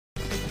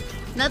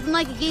Nothing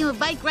like a game of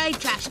bike ride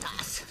trash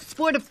toss.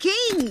 Sport of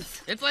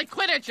kings. It's like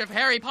Quidditch if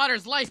Harry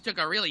Potter's life took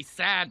a really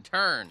sad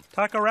turn.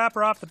 Tuck a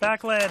wrapper off the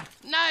back lid.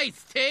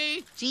 Nice,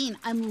 T. Gene,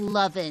 I'm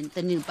loving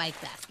the new bike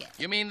basket.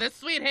 You mean this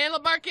sweet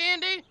handlebar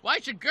candy? Why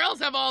should girls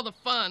have all the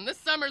fun? This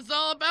summer's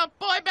all about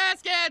boy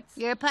baskets.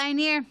 You're a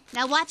pioneer.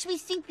 Now watch me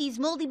sink these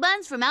moldy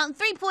buns from out in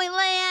three-point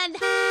land.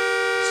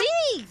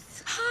 Jeez.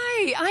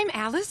 Hi, I'm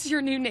Alice,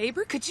 your new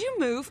neighbor. Could you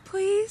move,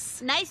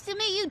 please? Nice to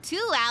meet you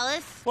too,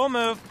 Alice. We'll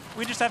move.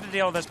 We just have to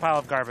deal with this pile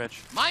of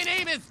garbage. My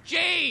name is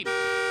Jade.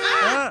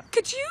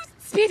 Could you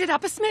speed it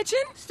up a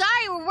smidgen?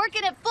 Sorry, we're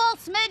working at full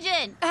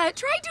smidgen.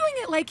 Try doing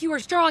it like you are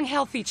strong,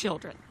 healthy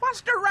children.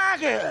 What's the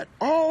racket?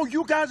 Oh,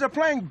 you guys are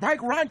playing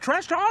bike ride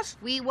trash toss?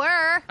 We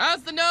were.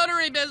 How's the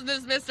notary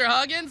business, Mr.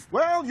 Huggins?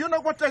 Well, you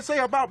know what they say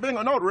about being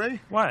a notary.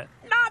 What?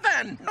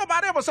 Nothing.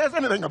 Nobody ever says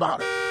anything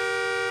about it.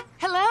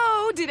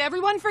 Hello, did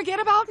everyone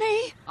forget about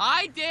me?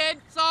 I did.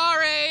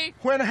 Sorry.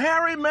 When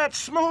Harry met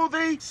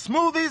Smoothie,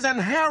 smoothies and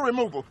hair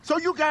removal. So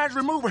you guys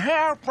remove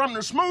hair from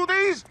the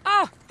smoothies?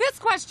 Oh, this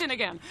question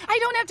again. I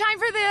don't have time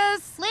for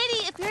this.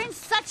 Lady, if you're in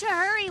such a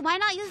hurry, why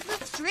not use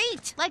the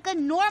street like a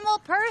normal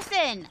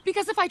person?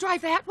 Because if I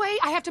drive that way,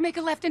 I have to make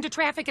a left into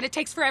traffic and it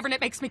takes forever and it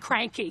makes me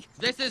cranky.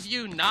 This is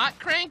you not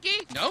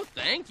cranky? No,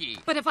 thank you.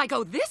 But if I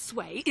go this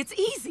way, it's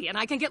easy and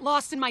I can get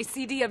lost in my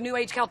CD of New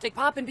Age Celtic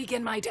pop and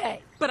begin my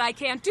day. But I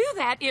can't do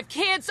that if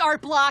kids are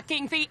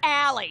blocking the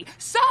alley.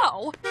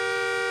 So...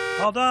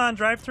 All done.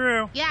 Drive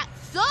through. Yeah,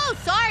 so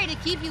sorry to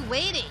keep you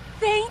waiting.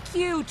 Thank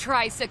you,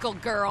 tricycle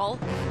girl.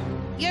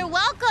 You're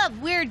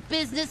welcome, weird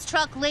business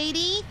truck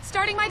lady.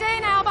 Starting my day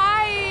now.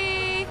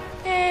 Bye.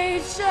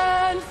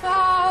 Ancient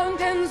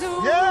fountains.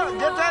 Yeah,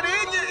 get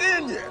that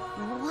in you.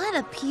 What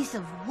a piece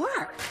of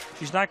work.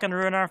 She's not going to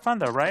ruin our fun,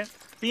 though, right?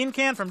 Bean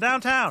can from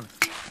downtown.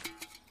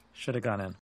 Should have gone in.